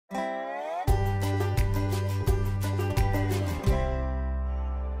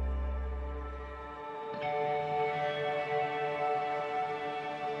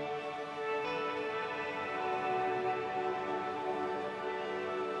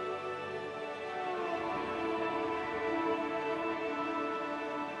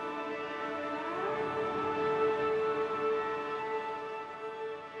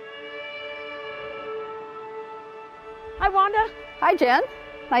Wanda. Hi, Jen.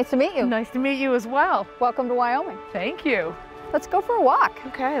 Nice to meet you. Nice to meet you as well. Welcome to Wyoming. Thank you. Let's go for a walk.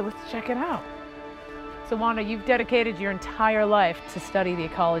 Okay, let's check it out. So Wanda, you've dedicated your entire life to study the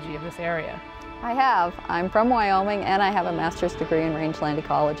ecology of this area. I have. I'm from Wyoming and I have a master's degree in rangeland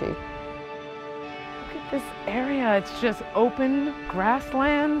ecology. Look at this area. It's just open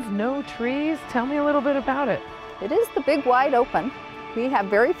grasslands, no trees. Tell me a little bit about it. It is the big wide open. We have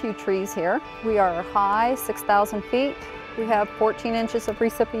very few trees here. We are high, 6,000 feet. We have 14 inches of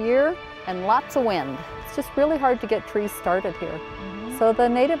precip a year and lots of wind. It's just really hard to get trees started here. So the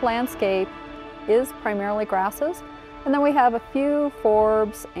native landscape is primarily grasses, and then we have a few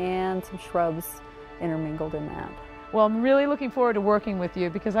forbs and some shrubs intermingled in that. Well, I'm really looking forward to working with you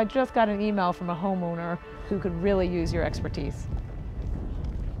because I just got an email from a homeowner who could really use your expertise.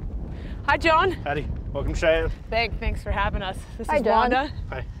 Hi, John. Howdy. Welcome to Cheyenne. Thanks for having us. This Hi, is John. Wanda.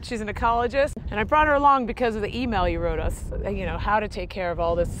 Hi. She's an ecologist, and I brought her along because of the email you wrote us. You know, how to take care of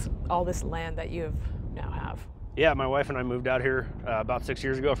all this land that you now have. Yeah, my wife and I moved out here about 6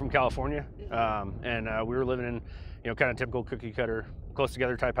 years ago from California, and we were living in, kind of typical cookie cutter, close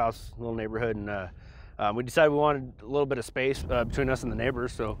together type house, little neighborhood, and we decided we wanted a little bit of space between us and the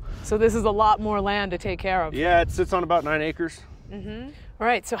neighbors. So this is a lot more land to take care of. Yeah, it sits on about 9 acres. All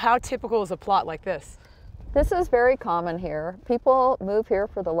right, so how typical is a plot like this? This is very common here. People move here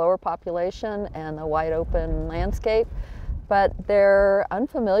for the lower population and the wide open landscape, but they're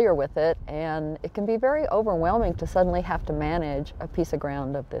unfamiliar with it, and it can be very overwhelming to suddenly have to manage a piece of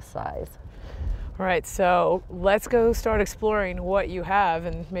ground of this size. All right, so let's go start exploring what you have,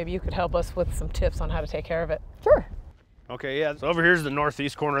 and maybe you could help us with some tips on how to take care of it. Sure. Okay, yeah, so over here's the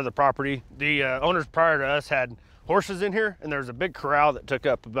northeast corner of the property. The owners prior to us had horses in here, and there's a big corral that took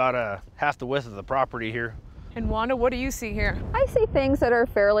up about half the width of the property here. And Wanda, what do you see here? I see things that are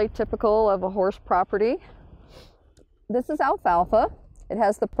fairly typical of a horse property. This is alfalfa. It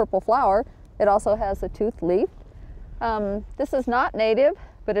has the purple flower. It also has a toothed leaf. This is not native,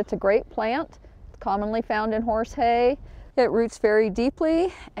 but it's a great plant. It's commonly found in horse hay. It roots very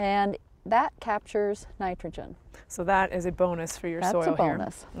deeply, and that captures nitrogen. So that is a bonus for your soil here. That's a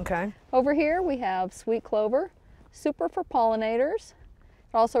bonus. Okay. Over here we have sweet clover, super for pollinators.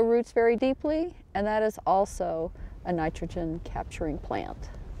 It also roots very deeply, and that is also a nitrogen capturing plant.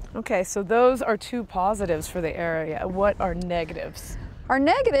 Okay, so those are two positives for the area. What are negatives? Our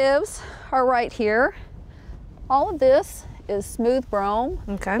negatives are right here. All of this is smooth brome.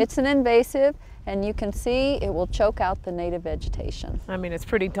 Okay. It's an invasive, and you can see it will choke out the native vegetation. I mean, it's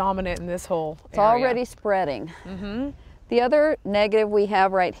pretty dominant in this whole It's area. already spreading. The other negative we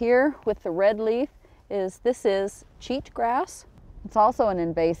have right here with the red leaf is this is cheat grass. It's also an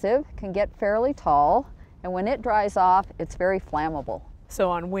invasive, can get fairly tall, and when it dries off, it's very flammable. So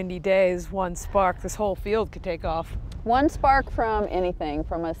on windy days, one spark, this whole field could take off. One spark from anything,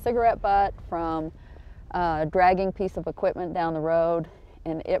 from a cigarette butt, from a dragging piece of equipment down the road,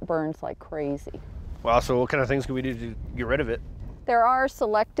 and it burns like crazy. Wow, so what kind of things can we do to get rid of it? There are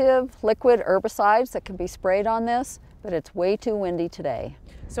selective liquid herbicides that can be sprayed on this, but it's way too windy today.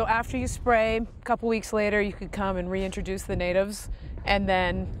 So after you spray, a couple weeks later, you could come and reintroduce the natives, and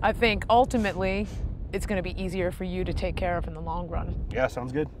then I think ultimately it's going to be easier for you to take care of in the long run. Yeah,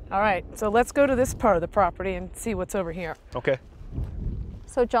 sounds good. All right, so let's go to this part of the property and see what's over here. Okay.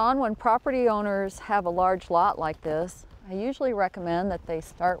 So John, when property owners have a large lot like this, I usually recommend that they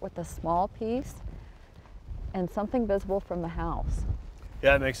start with a small piece and something visible from the house.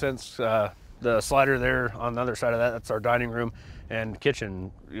 Yeah, that makes sense. The slider there on the other side of that, that's our dining room and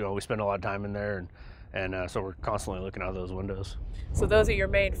kitchen. We spend a lot of time in there, and so we're constantly looking out those windows. So those are your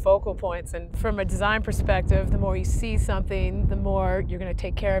main focal points, and from a design perspective, the more you see something, the more you're going to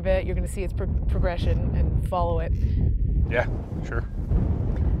take care of it, you're going to see its progression and follow it. Yeah, sure.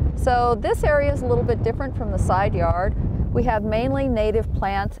 So this area is a little bit different from the side yard. We have mainly native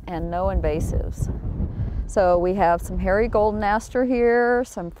plants and no invasives. So we have some hairy golden aster here,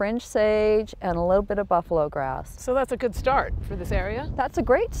 some fringe sage, and a little bit of buffalo grass. So that's a good start for this area. That's a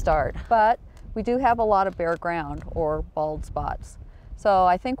great start, but we do have a lot of bare ground or bald spots. So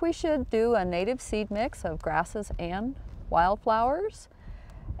I think we should do a native seed mix of grasses and wildflowers,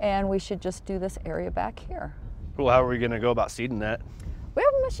 and we should just do this area back here. Cool, how are we gonna go about seeding that? We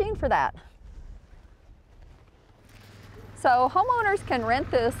have a machine for that. So homeowners can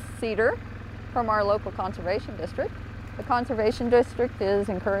rent this seeder from our local conservation district. The conservation district is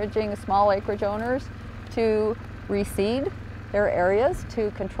encouraging small acreage owners to reseed their areas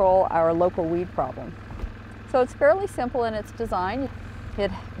to control our local weed problem. So it's fairly simple in its design.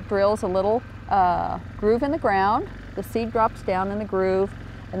 It drills a little groove in the ground, the seed drops down in the groove,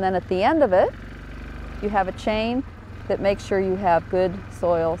 and then at the end of it, you have a chain that makes sure you have good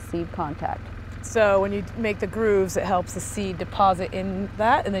soil seed contact. So when you make the grooves, it helps the seed deposit in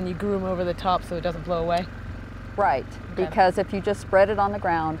that, and then you groom over the top so it doesn't blow away? Right, Okay. because if you just spread it on the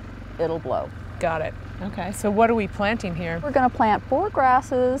ground, it'll blow. Got it. Okay, so what are we planting here? We're going to plant 4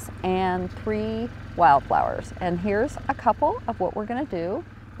 grasses and 3 wildflowers. And here's a couple of what we're going to do.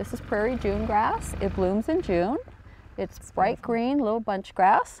 This is Prairie June grass. It blooms in June. It's bright green, little bunch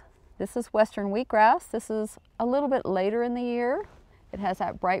grass. This is western wheatgrass. This is a little bit later in the year. It has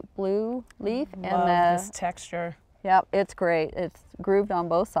that bright blue leaf. Love this texture. Yep, it's great. It's grooved on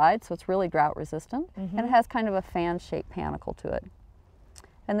both sides, so it's really drought resistant. And it has kind of a fan-shaped panicle to it.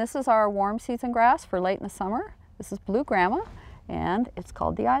 And this is our warm season grass for late in the summer. This is blue grama, and it's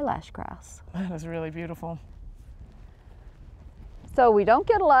called the eyelash grass. That is really beautiful. So we don't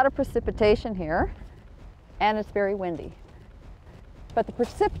get a lot of precipitation here, and it's very windy. But the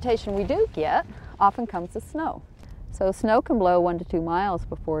precipitation we do get often comes as snow. So snow can blow 1 to 2 miles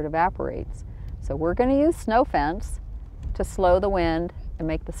before it evaporates. So we're going to use snow fence to slow the wind and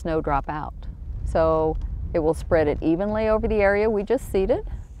make the snow drop out. So it will spread it evenly over the area we just seeded,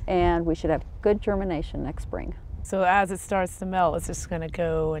 and we should have good germination next spring. So as it starts to melt, it's just going to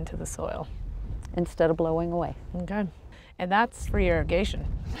go into the soil instead of blowing away. Okay. And that's free irrigation.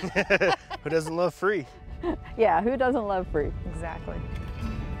 Who doesn't love free? Yeah, who doesn't love free? Exactly.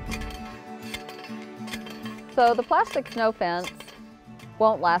 So the plastic snow fence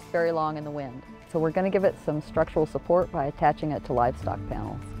won't last very long in the wind. So we're going to give it some structural support by attaching it to livestock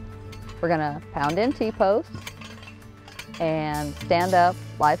panels. We're going to pound in T-posts and stand up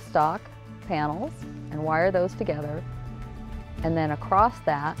livestock panels and wire those together. And then across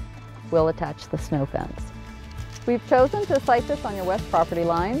that, we'll attach the snow fence. We've chosen to site this on your west property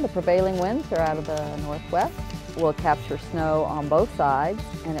line. The prevailing winds are out of the northwest. We'll capture snow on both sides,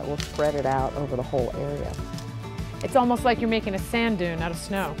 and it will spread it out over the whole area. It's almost like you're making a sand dune out of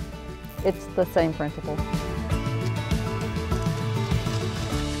snow. It's the same principle.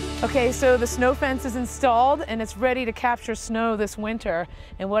 Okay, so the snow fence is installed and it's ready to capture snow this winter.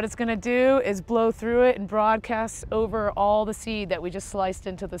 And what it's gonna do is blow through it and broadcast over all the seed that we just sliced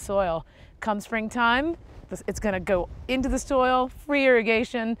into the soil. Come springtime, it's gonna go into the soil, free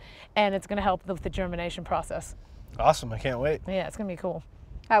irrigation, and it's gonna help with the germination process. Awesome, I can't wait. Yeah, it's gonna be cool.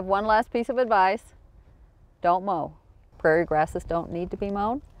 I have one last piece of advice. Don't mow. Prairie grasses don't need to be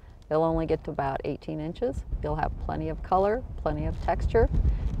mown. They'll only get to about 18 inches. You'll have plenty of color, plenty of texture.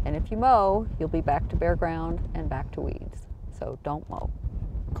 And if you mow, you'll be back to bare ground and back to weeds. So don't mow.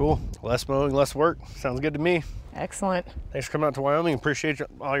 Cool. Less mowing, less work. Sounds good to me. Excellent. Thanks for coming out to Wyoming. Appreciate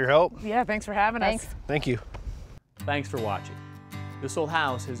all your help. Yeah, thanks for having us. Thank you. Thanks for watching. This Old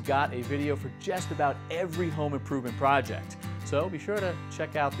House has got a video for just about every home improvement project, so be sure to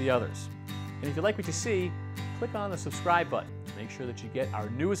check out the others. And if you like what you see, click on the subscribe button to make sure that you get our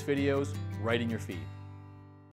newest videos right in your feed.